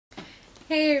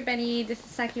Hey everybody, this is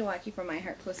Saki from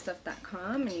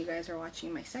myheartcoolstuff.com, and you guys are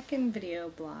watching my second video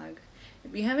blog.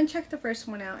 If you haven't checked the first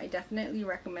one out, I definitely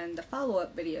recommend the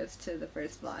follow-up videos to the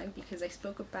first vlog because I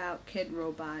spoke about Kid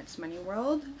Robot's Money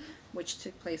World, which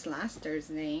took place last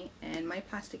Thursday, and My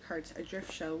Plastic Hearts, a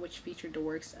drift show which featured the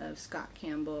works of Scott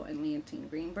Campbell and Leontine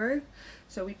Greenberg.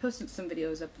 So we posted some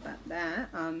videos up about that,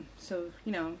 so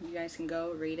you know, you guys can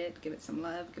go rate it, give it some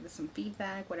love, give it some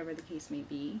feedback, whatever the case may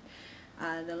be.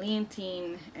 The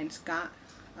Leontine and Scott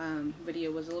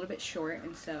video was a little bit short,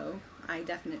 and so I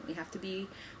definitely have to be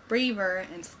braver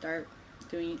and start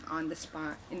doing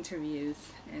on-the-spot interviews,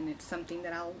 and it's something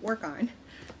that I'll work on.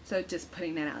 So just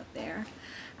putting that out there.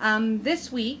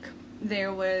 This week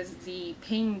there was the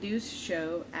Paying Dues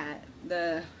show at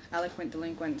the Eloquent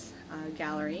Delinquents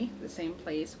Gallery, the same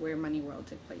place where Money World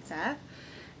took place at,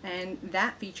 and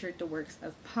that featured the works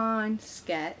of Pawn,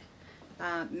 Sket,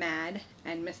 Mad,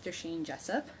 and Mr. Shane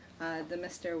Jessup. The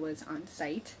Mr. was on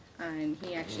site, and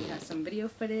he actually has some video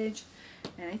footage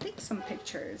and I think some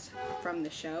pictures from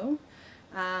the show.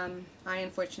 I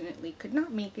unfortunately could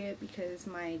not make it because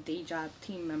my day job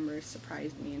team members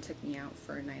surprised me and took me out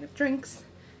for a night of drinks,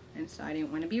 and so I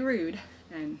didn't want to be rude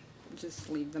and just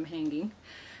leave them hanging.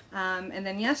 And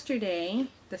then yesterday,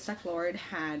 the Sucklord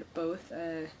had both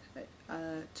a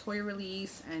toy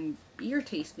release and beer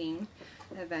tasting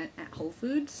event at Whole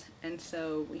Foods, and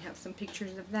so we have some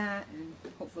pictures of that, and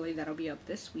hopefully that'll be up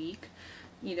this week,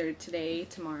 either today,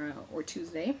 tomorrow, or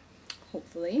Tuesday,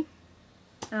 hopefully.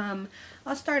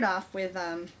 I'll start off with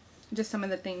just some of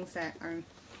the things that are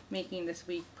making this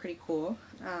week pretty cool,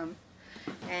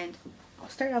 and I'll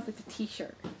start off with the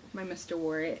t-shirt. My Mr.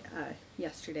 wore it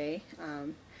yesterday,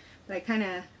 but I kind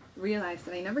of realized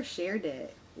that I never shared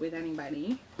it with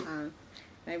anybody.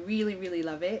 I really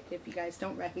love it. If you guys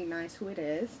don't recognize who it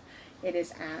is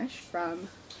Ash from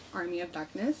Army of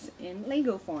Darkness in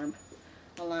Lego form,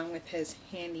 along with his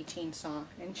handy chainsaw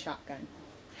and shotgun.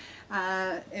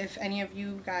 If any of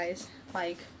you guys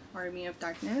like Army of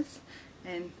Darkness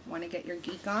and want to get your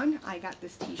geek on, I got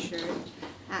this t-shirt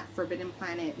at Forbidden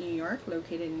Planet, New York,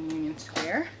 located in Union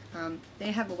Square.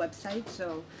 They have a website,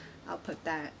 so I'll put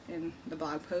that in the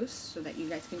blog post so that you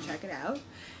guys can check it out.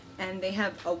 And they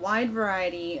have a wide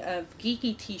variety of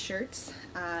geeky t-shirts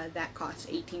that cost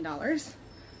 $18.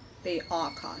 They all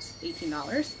cost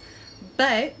 $18.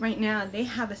 But right now they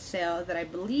have a sale that I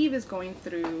believe is going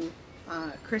through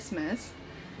Christmas,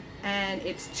 and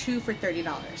it's 2 for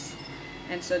 $30.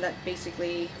 And so that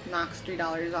basically knocks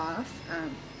 $3 off.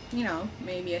 You know,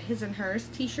 maybe a his and hers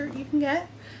t-shirt you can get.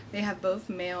 They have both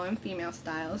male and female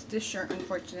styles. This shirt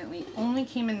unfortunately only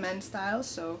came in men's styles,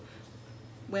 so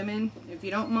women, if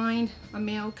you don't mind a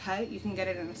male cut, you can get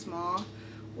it in a small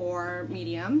or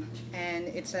medium. And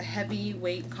it's a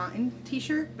heavyweight cotton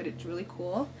t-shirt, but it's really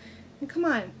cool. And come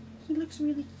on, he looks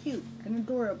really cute and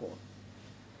adorable.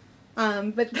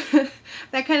 But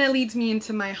that kind of leads me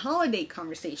into my holiday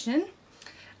conversation.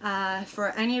 For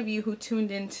any of you who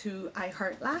tuned into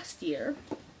iHeart last year,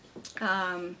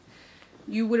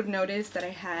 you would have noticed that I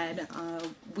had a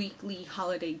weekly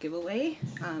holiday giveaway.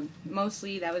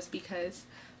 Mostly that was because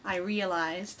I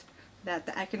realized that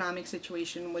the economic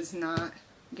situation was not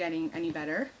getting any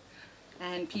better,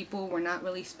 and people were not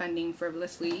really spending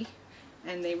frivolously,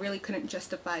 and they really couldn't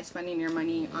justify spending their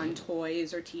money on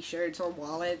toys or t-shirts or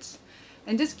wallets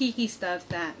and just geeky stuff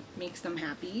that makes them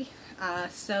happy.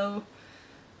 So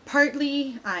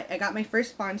partly I got my first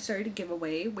sponsored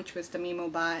giveaway, which was the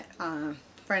MemoBot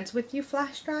Friends With You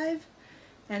flash drive,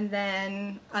 and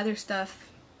then other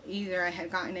stuff, either I had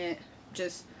gotten it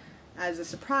just as a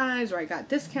surprise or I got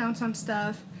discounts on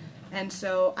stuff, and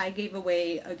so I gave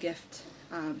away a gift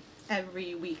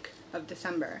every week of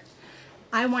December.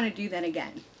 I want to do that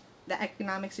again. The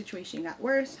economic situation got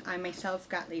worse, I myself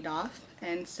got laid off,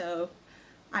 and so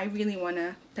I really want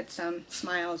to put some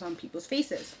smiles on people's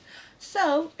faces.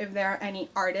 So if there are any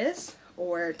artists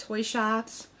or toy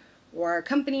shops or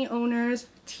company owners,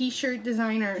 t-shirt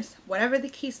designers, whatever the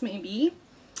case may be,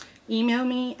 email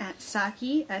me at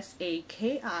Saki,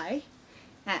 S-A-K-I,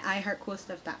 at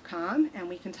iHeartCoolStuff.com, and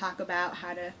we can talk about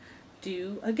how to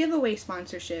do a giveaway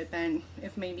sponsorship, and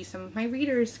if maybe some of my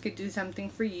readers could do something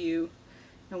for you,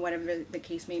 and whatever the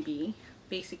case may be.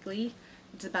 Basically,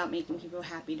 it's about making people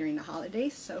happy during the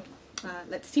holidays, so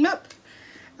let's team up.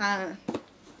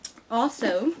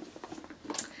 Also,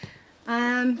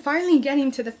 I'm finally getting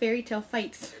to the Fairytale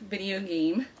Fights video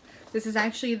game. This is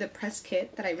actually the press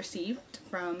kit that I received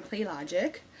from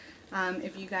PlayLogic.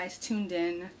 If you guys tuned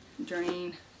in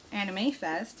during Anime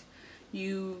Fest,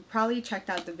 you probably checked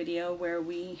out the video where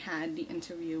we had the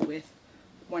interview with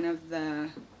one of the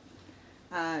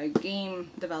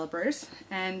game developers,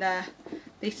 and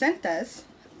they sent us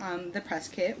the press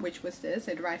kit, which was this.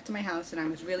 It arrived to my house, and I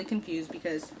was really confused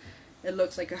because it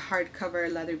looks like a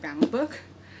hardcover leather-bound book.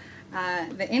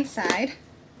 The inside,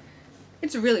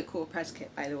 it's a really cool press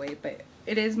kit, by the way, but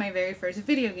it is my very first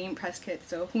video game press kit,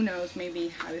 so who knows,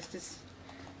 maybe I was just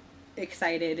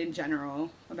excited in general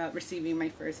about receiving my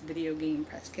first video game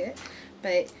press kit.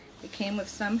 But it came with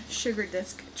some sugar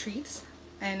disc treats,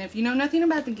 and if you know nothing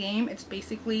about the game, it's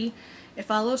basically, it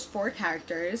follows 4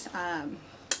 characters,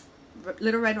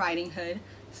 Little Red Riding Hood,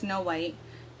 Snow White,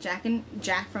 Jack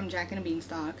from Jack and the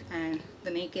Beanstalk, and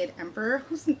the Naked Emperor,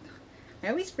 I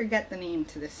always forget the name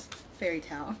to this fairy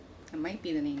tale. It might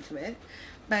be the name to it,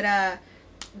 but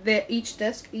each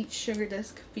sugar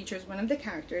disc features one of the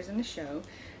characters in the show,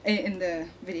 in the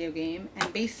video game,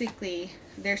 and basically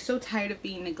they're so tired of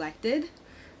being neglected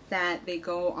that they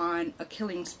go on a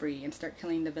killing spree and start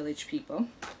killing the village people.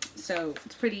 So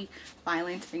it's pretty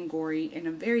violent and gory in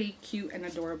a very cute and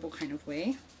adorable kind of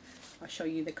way. I'll show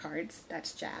you the cards.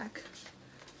 That's Jack,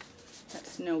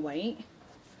 that's Snow White,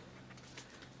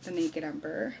 the Naked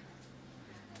Emperor,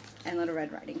 and Little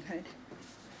Red Riding Hood.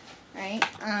 Right?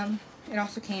 It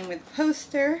also came with a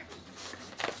poster.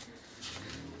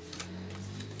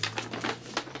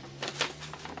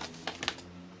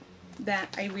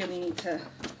 That I really need to,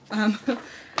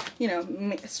 you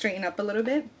know, straighten up a little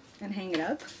bit and hang it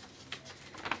up.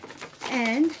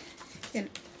 And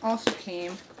it also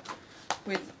came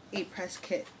with a press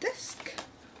kit disc,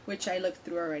 which I looked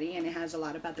through already, and it has a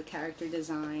lot about the character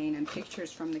design and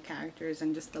pictures from the characters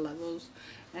and just the levels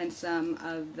and some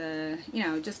of the, you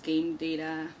know, just game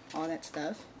data, all that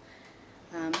stuff.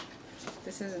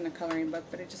 This isn't a coloring book,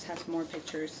 but it just has more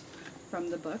pictures from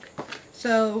the book.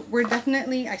 So we're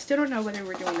definitely, I still don't know whether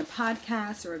we're doing a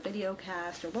podcast or a video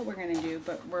cast or what we're going to do,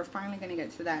 but we're finally going to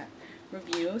get to that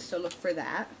review, so look for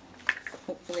that,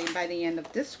 hopefully by the end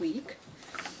of this week.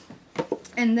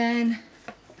 And then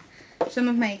some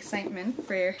of my excitement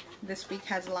for this week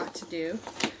has a lot to do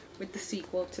with the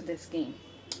sequel to this game.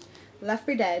 Left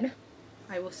 4 Dead,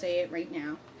 I will say it right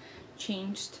now,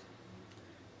 changed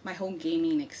my whole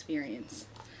gaming experience.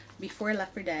 Before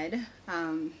Left 4 Dead,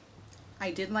 I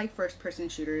did like first-person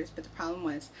shooters, but the problem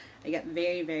was I get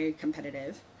very, very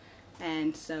competitive.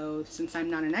 And so since I'm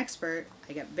not an expert,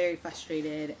 I get very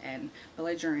frustrated and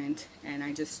belligerent, and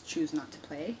I just choose not to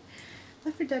play.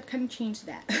 Left 4 Dead kind of changed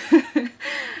that.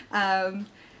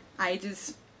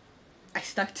 I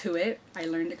stuck to it, I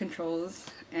learned the controls,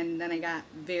 and then I got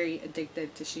very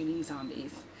addicted to shooting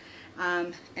zombies.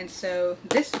 And so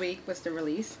this week was the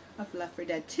release of Left 4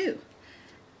 Dead 2,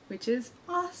 which is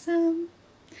awesome.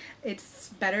 It's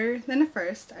better than the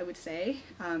first, I would say.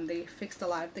 They fixed a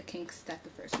lot of the kinks that the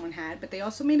first one had, but they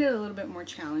also made it a little bit more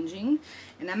challenging.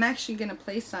 And I'm actually going to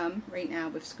play some right now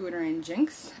with Scooter and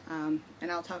Jinx, and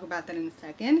I'll talk about that in a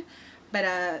second. But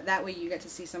that way you get to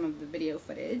see some of the video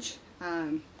footage.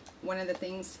 One of the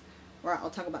things, or I'll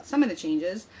talk about some of the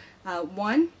changes.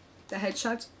 One, the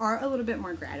headshots are a little bit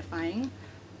more gratifying,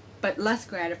 but less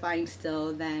gratifying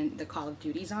still than the Call of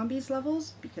Duty zombies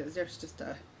levels, because there's just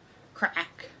a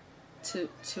crack to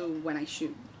when I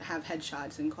have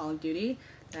headshots in Call of Duty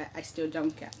that I still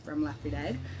don't get from Left 4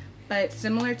 Dead. But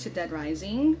similar to Dead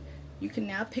Rising, you can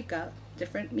now pick up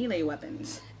different melee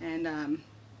weapons, and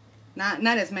not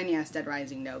as many as Dead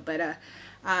Rising though, but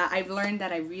I've learned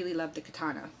that I really love the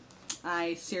katana.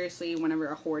 I seriously, whenever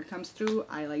a horde comes through,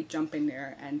 I like jump in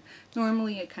there, and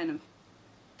normally I kind of,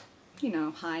 you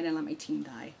know, hide and let my team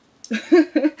die.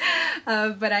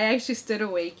 But I actually stood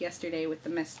awake yesterday with the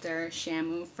Mr.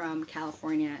 Shamu from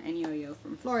California and Yo-Yo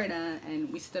from Florida,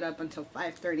 and we stood up until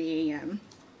 5:30 a.m.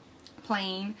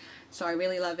 playing, so I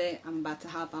really love it. I'm about to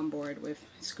hop on board with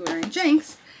Scooter and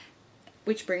Jinx,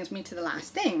 which brings me to the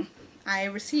last thing I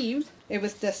received. It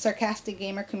was the Sarcastic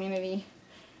Gamer Community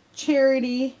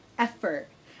charity effort.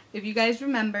 If you guys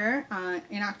remember,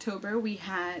 in October we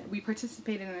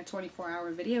participated in a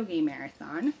 24-hour video game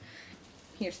marathon.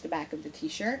 Here's the back of the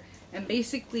t-shirt, and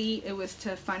basically it was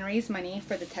to fundraise money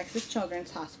for the Texas Children's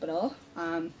Hospital.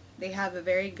 They have a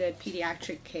very good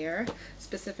pediatric care,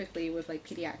 specifically with like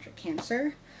pediatric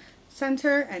cancer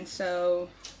center, and so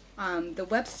the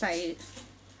website,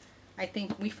 I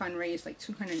think we fundraised like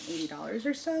 $280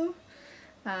 or so,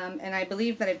 and I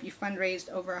believe that if you fundraised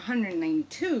over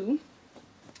 $192,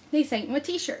 they sent you a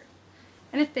t-shirt,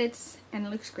 and it fits and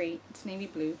it looks great. It's navy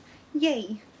blue,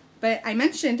 yay! But I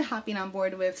mentioned hopping on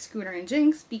board with Scooter and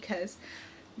Jinx because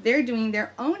they're doing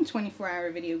their own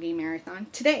 24-hour video game marathon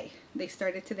today. They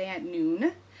started today at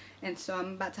noon, and so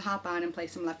I'm about to hop on and play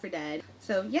some Left 4 Dead.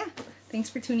 So yeah, thanks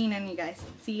for tuning in, you guys.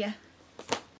 See ya.